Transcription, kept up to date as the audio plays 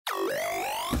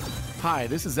Hi,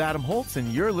 this is Adam Holtz,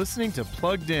 and you're listening to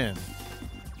Plugged In.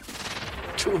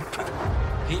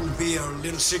 Chupa. He'll be our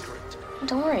little secret.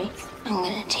 Don't worry, I'm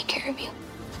gonna take care of you.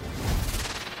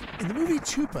 In the movie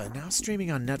Chupa, now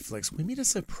streaming on Netflix, we meet a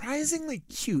surprisingly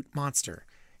cute monster.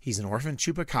 He's an orphan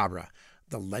chupacabra,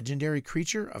 the legendary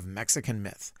creature of Mexican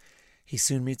myth. He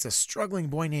soon meets a struggling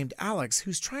boy named Alex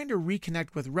who's trying to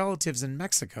reconnect with relatives in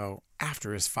Mexico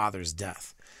after his father's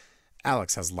death.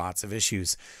 Alex has lots of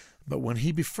issues, but when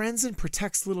he befriends and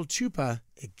protects little Chupa,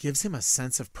 it gives him a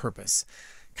sense of purpose.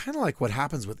 Kind of like what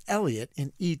happens with Elliot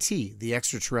in E.T., the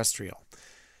extraterrestrial.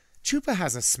 Chupa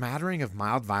has a smattering of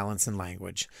mild violence and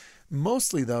language.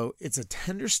 Mostly, though, it's a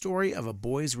tender story of a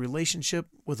boy's relationship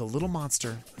with a little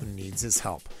monster who needs his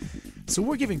help. So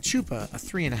we're giving Chupa a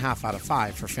 3.5 out of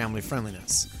 5 for family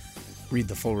friendliness. Read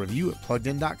the full review at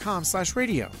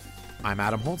pluggedin.com/radio. I'm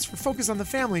Adam Holtz for Focus on the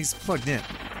Family's Plugged In.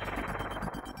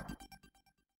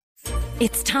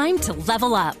 It's time to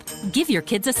level up. Give your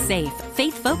kids a safe,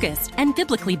 faith-focused, and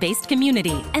biblically based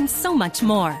community, and so much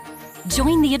more.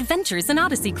 Join the Adventures in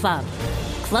Odyssey Club.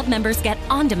 Club members get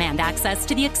on-demand access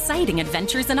to the exciting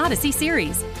Adventures in Odyssey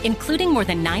series, including more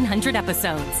than 900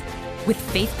 episodes. With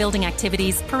faith-building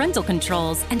activities, parental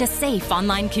controls, and a safe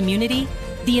online community,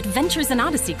 the Adventures in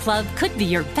Odyssey Club could be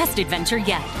your best adventure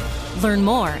yet. Learn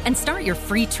more and start your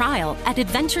free trial at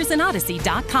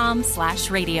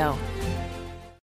adventuresinodyssey.com/radio.